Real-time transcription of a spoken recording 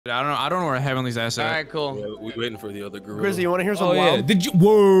I don't know where Heavenly's ass at. All right, cool. Yeah, we waiting for the other gorilla. Grizzy, you want to hear some Oh wild? yeah. Did you?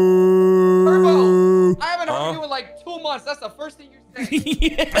 Whoa. I haven't heard you in like 2 months. That's the first thing you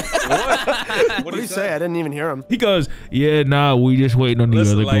say. What What did he say? I didn't even hear him. He goes, yeah, nah, we just waiting on the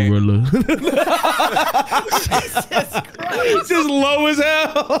other gorilla. Just low as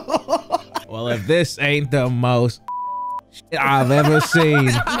hell. Well, if this ain't the most shit I've ever seen.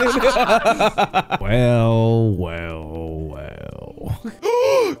 Well.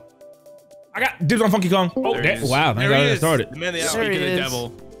 I got dibs on Funky Kong. Oh, wow. Thank God it started. The man, the Speaking of the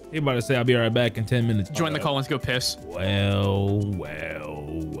devil, He about to say I'll be right back in 10 minutes. join the call. Let's go piss. Well.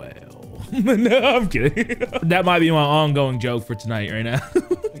 No, I'm kidding. That might be my ongoing joke for tonight right now.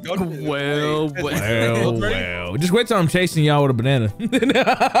 Well. Just wait till I'm chasing y'all with a banana.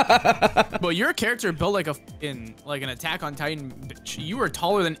 But your character built like an Attack on Titan bitch. You are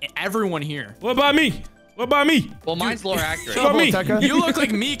taller than everyone here. What about me? What about me? Well, mine's lower accurate. What about me? You look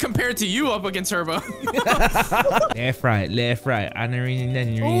like me compared to you up against Turbo. Left, right. I never even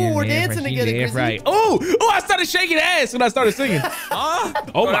nothing. Oh, we're dancing together, Left, Grizzy. right. Oh, I started shaking ass when I started singing. Oh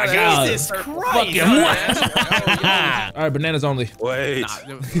my God. Jesus Christ. All right, bananas only. Wait.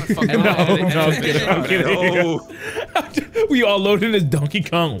 I'm kidding. No. We all loaded as Donkey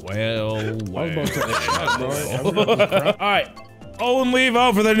Kong. Well. All right. Only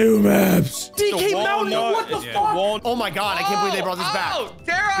vote for the new maps. DK Mountain, what the fuck? Oh my God, I can't believe they brought this back. Oh,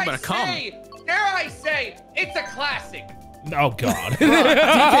 dare I say, it's a classic. Oh God. DK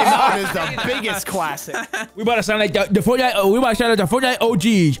Mountain is the biggest classic. We about to sound like the Fortnite. We about to sound like the Fortnite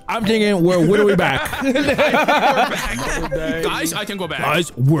OGs. I'm thinking, when are we back? Guys, I can go back.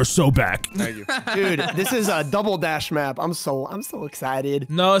 Guys, we're so back. Thank you. Dude, this is a double dash map. I'm so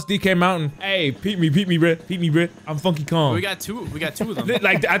excited. No, it's DK Mountain. Hey, peep me, bro. I'm Funky Kong. We got two of them.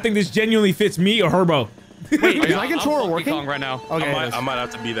 Like, I think this genuinely fits me or Herbo. Wait, is my controller working? Right now. Okay. I might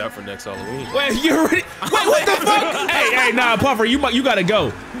have to be that for next Halloween. Wait, you already? Wait, what the fuck? Hey, nah, Puffer, you gotta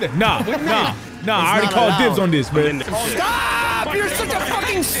go. Nah. I already called dibs on this, man. Stop! You're such a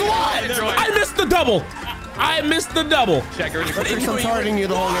fucking slut! I missed the double. Checker. I'm targeting you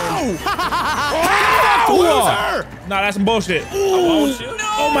the whole game. Oh! Nah, that's some bullshit.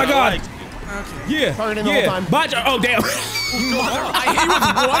 Oh my God. Yeah. Targeting the whole time. Oh, damn. I hit you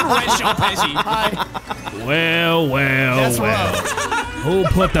with one red shell, Pezzy. Well. That's rough. Who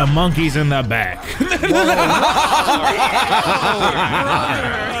put the monkeys in the back?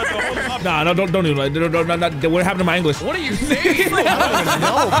 Nah, no, don't do that. No, what happened to my English? What are you saying?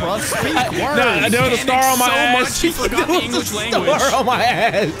 No, bro. Speak words. Nah, there was a star on my ass. She forgot the English language. Star on my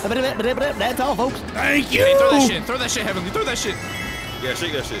ass. That's all, folks. Thank you. Hey, throw that shit, Heavenly. Throw that shit. Yeah,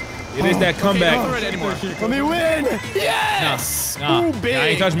 shake that shit. It is that comeback. Don't throw it anymore. Let me win. Yes. Nah. Ooh, big. I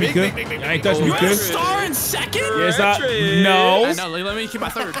ain't touching me, good. I ain't touching me, You had a good. star in second? Yes, no. No, let me keep my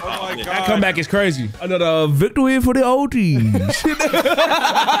third. Oh my God. That comeback is crazy. Another victory for the OGs.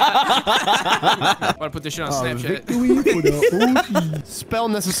 I'm gonna put this shit on Snapchat. Victory for the OG. Spell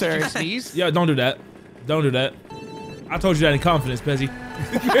necessary. Sneeze? Yeah, don't do that. Don't do that. I told you that in confidence, Pezzy.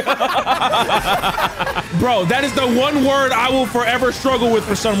 Bro, that is the one word I will forever struggle with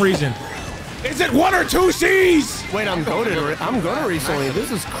for some reason. Is it 1 or 2 C's? Wait, I'm goated recently.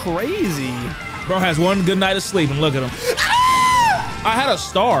 This is crazy. Bro has one good night of sleep and look at him. I had a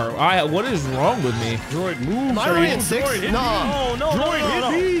star. What is wrong with me? Droid, move. Am I already in 6? No. Droid, hit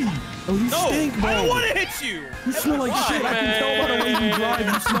me. Oh, you stink, bro. I don't want to hit you. You smell like shit. I can tell by the way you drive.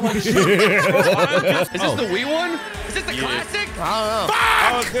 You smell like shit. Is this the Wii one? Is this the classic? I don't know.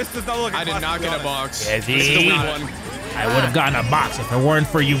 Oh, this does not look. I did not get a box. Yes, This is the Wii one. I would have gotten a box if it weren't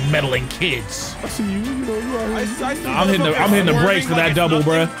for you meddling kids. I see you. You know, you are. I'm hitting the brakes for that double,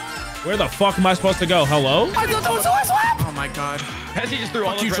 bruh. Where the fuck am I supposed to go? Hello? I thought that was a slap. Oh my God. Pezzy just threw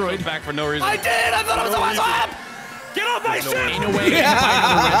all you, the droid. red back for no reason. I did. I thought it was a slap. Get off my shit. Ain't no way you can find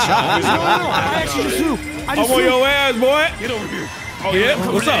another red shell. I actually do. I'm on your ass, boy. Get over here. Oh, yeah?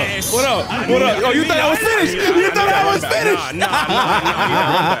 What's up? What up? Oh, you thought I was finished? You thought I was finished?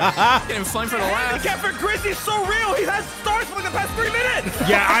 Nah. Getting flamed for the laugh. Captain Grizzy's so real. He has stars for like the past 3 minutes.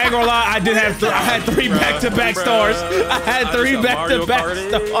 Yeah, I ain't gonna lie. I did have. I had 3 back-to-back stars. I had 3 back-to-back stars.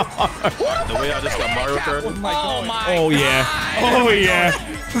 The way I just got Mario Kart. Oh my Oh yeah. Oh yeah.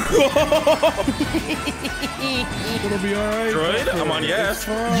 It'll be alright. Droid, I'm on your ass.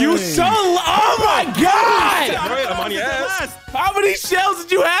 You so. Oh my God. Droid, I'm on your ass. How many shells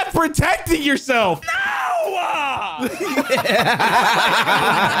did you have protecting yourself? Wait,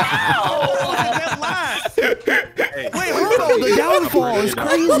 hold on. The downfall is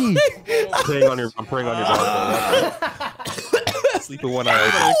crazy. I'm praying on your downfall. Sleep with one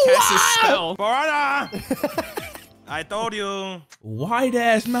eye. Cast this spell. Barana! I told you. Wide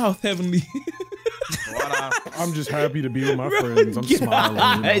ass mouth, Heavenly. I'm just happy to be with my friends. I'm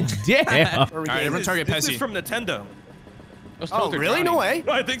smiling. You know? Damn. All right, everyone target This is Pessy. from Nintendo. Oh, really? No way.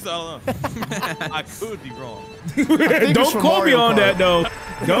 I think so. I don't know. I could be wrong. Don't quote me on that, though.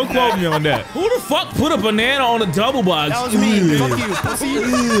 Don't quote me on that. Who the fuck put a banana on a double box? That was me. Fuck you, pussy.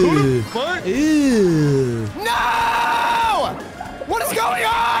 What? Ew. No! What is going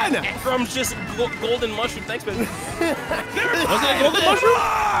on? From just golden mushroom. Thanks, man. Was it a golden mushroom?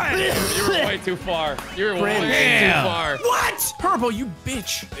 You were way too far. You were way Damn. too far. What? Purple, you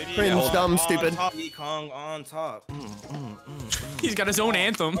bitch. Cringe, dumb, stupid. Kong on top. He's got his own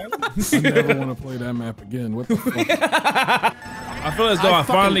anthem. I never want to play that map again. What the fuck? I feel as though I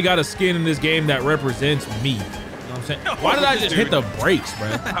finally got a skin in this game that represents me. You know what I'm saying? Why did I just hit the brakes, bro?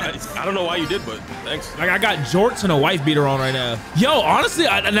 I don't know why you did, but thanks. Like I got jorts and a wife beater on right now. Yo, honestly,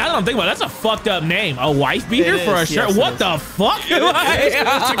 now that I'm thinking about it, that's a fucked up name. A wife beater It for a is, shirt? yes, what it the fuck?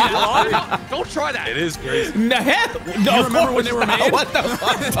 Don't try that. It is crazy. No, You remember when they were made? What the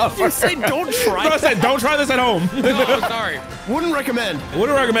fuck? You say don't try. Bro, I said don't try this at home. No, I'm sorry. Wouldn't recommend.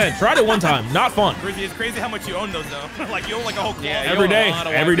 Wouldn't recommend. Tried it one time. Not fun. Grizzy, it's crazy how much you own those though. Like you own like a whole closet. Yeah, Every day.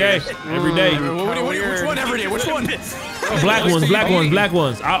 Every day. Every day. Which one every day? Which one? Black ones, black ones, black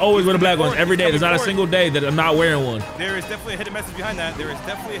ones. I always wear the black ones every day. There's not a single day that I'm not wearing one. There is definitely a hidden message behind that. There is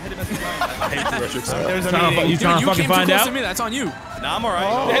definitely a hidden message behind that. I hate you, Richard. There's a You meeting. trying to fucking came too find close out? to me. That's on you. Nah, I'm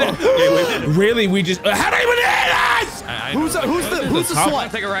alright. Really? We just how do you bananas? Who's the top-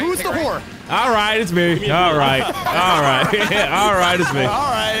 slut? Take a right, Who's take the a right. whore? All right, it's me. All right, all right, all right, it's me.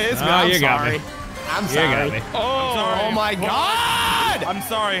 All right, it's me. Oh, I'm you got sorry. me. I'm You sorry. got me. Oh my God! I'm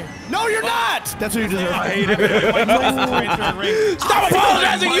sorry. No, you're not. That's what you deserve. I hate it. Stop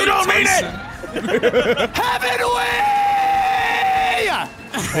apologizing. You don't mean it. Haven't we?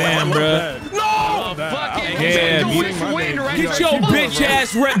 Damn, bro. Oh, fuck it. Yeah, Don't you- waste your way direction. Get your bitch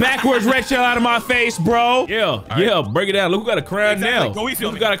ass backwards red shell out of my face, bro. Yeah, yeah, break it down. Look who got a crown Exactly. now. Go easy Look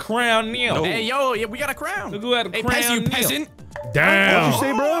on who me. got a crown now. Hey, yo, yeah, we got a crown. Look who got a Hey, crown Pez, you now. peasant. Damn. What'd you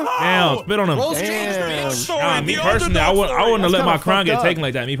say, bro? Damn, spit on him. Roll change, Damn. bitch. Nah, me personally, I wouldn't have let my kinda crown get fucked up. taken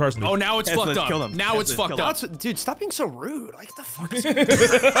like that. Me personally. Oh, now it's Yes, fucked let's up. kill him. Now Yes, it's let's fucked kill up. Dude, stop being so rude. Like, the fuck is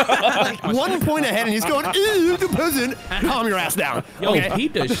like, 1 point ahead, and he's going, ew, the peasant. Calm your ass down. Yo, Okay.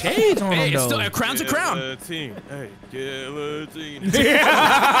 keep the shades on Hey, him, it's still though. a crown's a crown. Team. Hey, guillotine.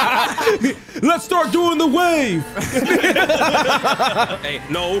 Let's start doing the wave. Hey,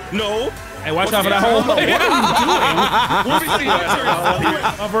 no. Hey, watch out for that hole. What are you doing?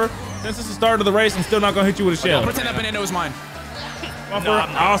 Buffer, since it's the start of the race, I'm still not gonna hit you with a shell. Pretend that banana was mine. Buffer,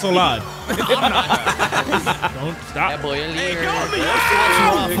 I also lied. Don't stop. Hey, go me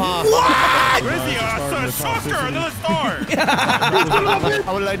Grizzy, soccer, another star. I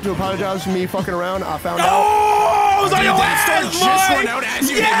would like to apologize for me fucking around. I found out. Oh, I was on your ass, Just boy! run out as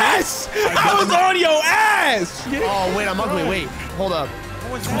you Yes! I was on your ass! Oh, wait, I'm ugly. Wait, hold up.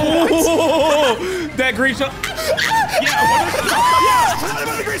 Oh, that green shell.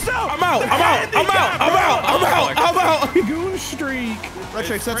 I'm out. Goon streak.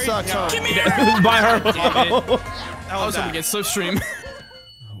 Retrix, that sucks. Huh? By her. I was gonna get slipstream.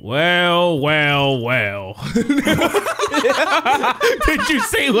 Well. Did you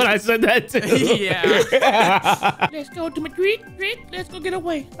see what I said that to? Yeah. Let's go to Madrid. Let's go get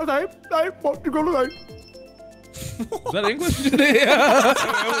away. Okay, I want to go today. Is that English?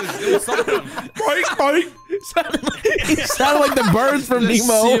 It was something. Sounded like the birds from Nemo.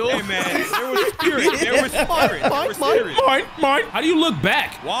 seal. Hey, man, there was spirit. There was spirit. Mine. How do you look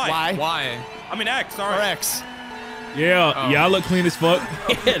back? Why? Why? I mean, X, sorry. Or X. Yeah, I look clean as fuck.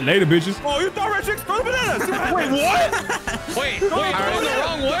 Later, bitches. Oh, you thought Red Chicks throw the bananas. Wait, what? Wait, I'm going the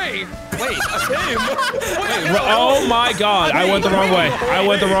wrong way. Wait, Oh my God! I went the wrong way.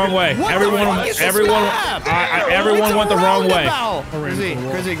 Everyone went the wrong way. Grizzy.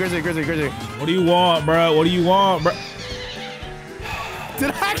 What do you want, bro? Did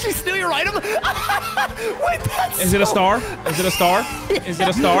I actually steal your item? Wait, that's Is it a star? Is it a star?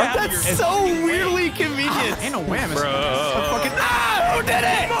 That's so weirdly convenient. Ain't no wham. Fucking, who did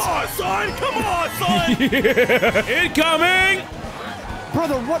it? Come on, son. Incoming!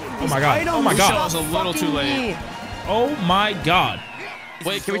 Brother, what? Oh my God. Item Oh my God. was a little too late. Oh my God.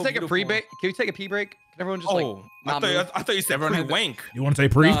 Wait, can we take a pre break? Can we take a pee break? Can everyone just like? Oh, not I move? thought you said Everyone had the- wank. You want to say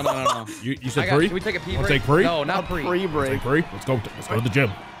pre? No. You I said got, pre? can we take a pee Wanna break? take pre? No, not pre. Pre-break. Pre? Let's go to the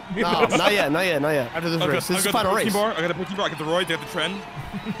gym. No, not yet. After this race. This is the final race. I got a protein bar. I got the Roy. I got the trend.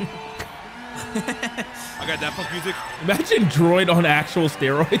 I got that punk music. Imagine Droid on actual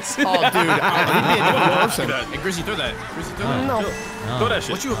steroids. Oh, dude. He'd be a different person. Hey, Grizzy, throw that. No. Throw that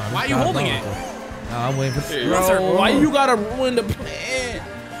shit. Why are you holding it? Nah, I'm waiting for. Bro, why you gotta ruin the plan?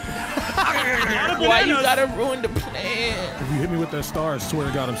 Why you gotta ruin the plan? If you hit me with that star, I swear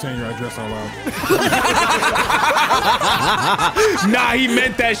to God, I'm saying your address out loud. Nah, he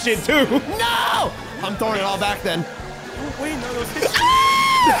meant that shit too. No! I'm throwing it all back then. Wait, no, those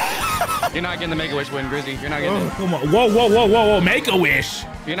You're not getting the Make-A-Wish win, Grizzy. You're not getting it. Come on. Whoa. Make a wish.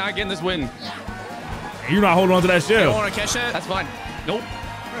 You're not getting this win. You're not holding on to that shit. You want to catch that? That's fine. Nope.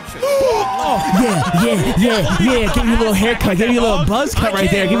 Yeah. Give you a little haircut. Give you a little buzz cut right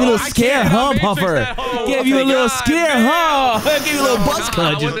there. Give you a little scare, huh, Puffer? Give you a little scare, huh? Give you a little buzz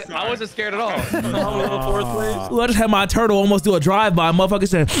cut. I wasn't scared at all. Ooh, I just had my turtle almost do a drive-by. Motherfucker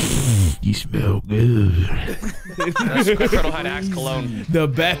said, "You smell good." That turtle had Axe cologne. The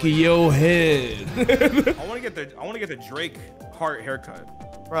back of your head. I want to get the Drake KART haircut.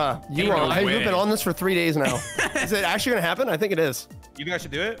 Bruh, you've been on this for 3 days now. Is it actually gonna happen? I think it is. You think I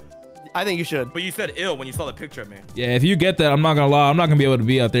should do it? I think you should. But you said ill when you saw the picture of me. Yeah, if you get that, I'm not gonna lie. I'm not gonna be able to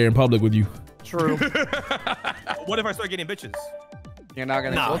be out there in public with you. True. What if I start getting bitches? You're not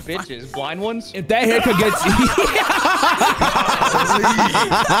gonna go bitches. Blind ones? If that haircut gets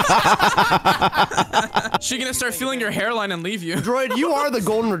She gonna start feeling your hairline and leave you. Droid, you are the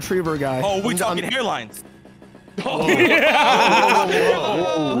golden retriever guy. Oh, we talking hairlines. I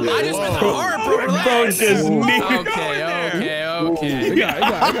just meant the heart, bro. Relax. Okay. It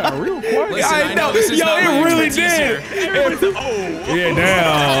got real quiet. Listen, I know this is Yo, not it my really expertise did. here. Yeah,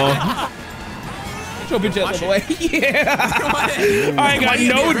 now. Get your bitch ass out the way. Yeah. I ain't got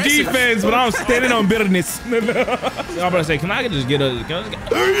no defense, but I'm standing on bitterness. I'm about to say, can I just get a?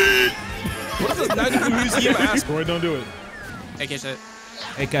 What's this nice museum ass? Droid, don't do it. Hey, catch that.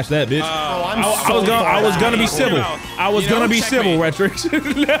 Hey, catch that, bitch. I was gonna be civil. I was gonna be civil, Retrix.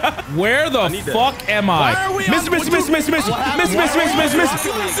 Where the fuck am I? Miss.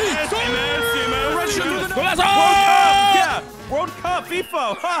 World Cup,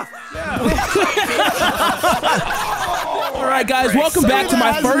 FIFA. Huh? Yeah. All right, guys, welcome back to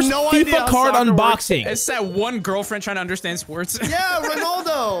my first FIFA card unboxing. It's that one girlfriend trying to understand sports. Yeah,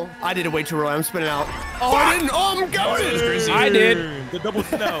 Ronaldo. I did it way too early. I'm spinning out. Oh, I didn't. Oh, I'm going. I did. The double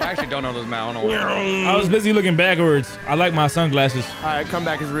snow. I actually don't know those, man. I don't know. I was busy looking backwards. I like my sunglasses. All right,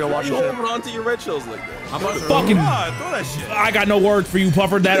 comeback is real. Watch You it. hold on to your red shells like that. Fucking. Throw that shit. I got no words for you,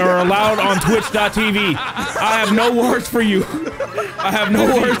 Puffer, that are allowed on Twitch.tv. I have no words for you. I have no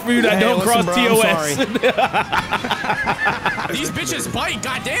words for you that don't cross TOS. These bitches bite,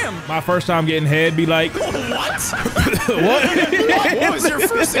 goddamn. My first time getting head be like, What? what? What was your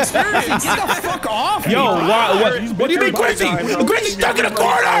first experience? Get the fuck off. Yo, what do you mean, Grizzy? Grizzy's stuck in a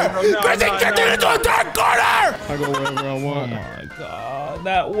corner! Grizzy, get into a dark corner! I go wherever I Oh want. my god,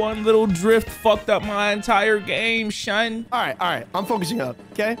 that one little drift fucked up my entire game, son. All right. I'm focusing up.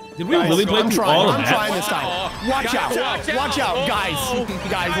 Okay. Did we really play through all of I'm that? trying this time. Watch out. Watch out, guys.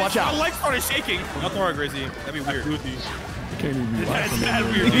 Guys, watch My out. legs started shaking. Don't throw it, Grizzy. That'd be weird. Can't even be That's laughing. mad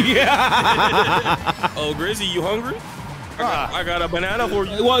weird. Yeah. Oh, Grizzy, you hungry? I got a banana for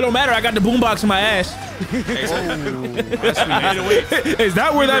you. Well, it don't matter. I got the boombox in my ass. Is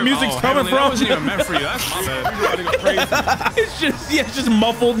that where that music's coming That from? wasn't even meant for you. That's my bad. It's just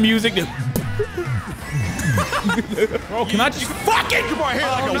muffled music. Bro, can I just fucking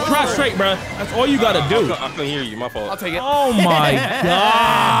try straight, bro? That's all you gotta do. I couldn't hear you. My fault. I'll take it. Oh my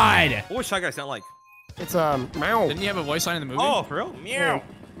god. What would Shy Guy sound like? It's meow. Didn't you have a voice line in the movie? Oh, for real? Meow.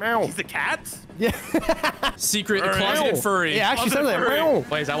 Meow. He's a cat? Yeah. Secret closeted furry. Yeah, actually said that. Meow.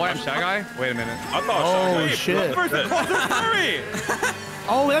 Wait, is that why I'm Shy Guy? Wait a minute. I thought Oh, Shy Guy. shit. Closet furry.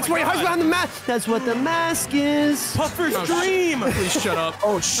 Oh, that's where he hides behind the mask. That's what the mask is. Puffer's dream. Please shut up.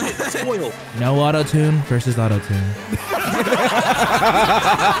 Oh, shit. That's oil. No auto-tune versus auto-tune.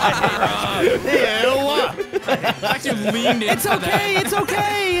 Actually leaned into It's okay. It's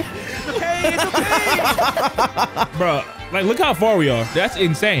okay. Bro, like, look how far we are. That's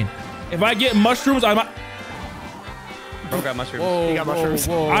insane. If I get mushrooms, I might. Bro got mushrooms. Whoa, You got mushrooms.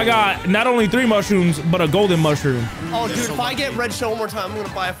 I got not only 3 mushrooms, but a golden mushroom. Oh, dude, if I get red shell one more time, I'm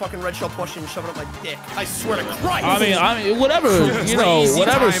gonna buy a fucking red shell plushie and shove it up my dick. I swear to Christ. I mean, whatever, you know, Crazy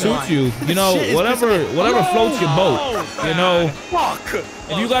whatever timeline. suits you, you know, Shit is whatever floats your boat, you know. Fuck.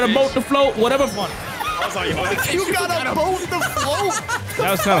 If you got a boat to float, whatever. I was like, You got a boat to float?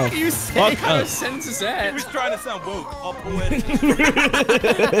 That was kind of You say? fucked What up. sentence is he that? was trying to sound woke. All poetic.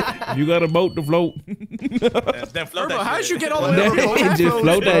 You got a boat to float. Then float Bro, that how'd shit. you get all the way over Just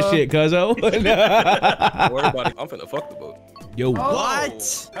float that shit, cuzzo. Don't worry about it. I'm finna fuck the boat. Yo.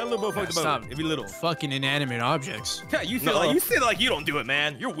 What? Hello. little motherfucker. Stop. It'd be little. Fucking inanimate objects. Yeah, you feel like you say like you don't do it,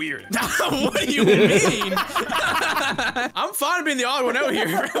 man. You're weird. What do you mean? I'm fine of being the odd one out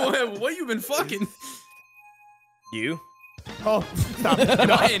here. What you been fucking? You? Oh, stop.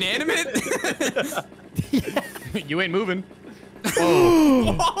 Am I inanimate? You ain't moving.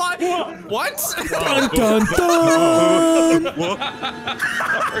 What? Dun, dun, dun.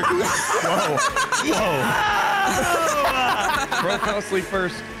 Bro fell asleep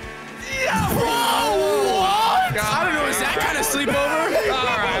first. What? I don't know. Is that kind of sleepover? All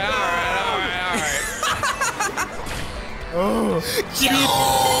right.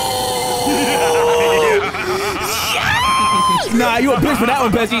 Nah, you a bitch for that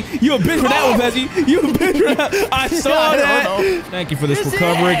one, Bessie. You a bitch for that one, Bessie. You a bitch for that. I saw that. Thank you for this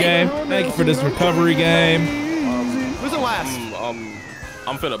recovery game. Thank you for this recovery game. Who's the last?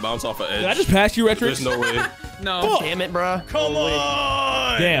 I'm finna bounce off an edge. Did I just pass you, Retrix? There's no way. No. Damn it, bruh. Come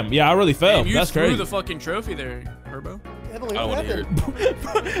on! Damn, yeah, I really fell. Damn, you That's threw crazy. the fucking trophy there, Herbo. I don't want to hear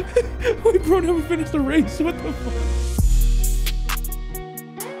it. Wait, bro, never finished the race. What the fuck?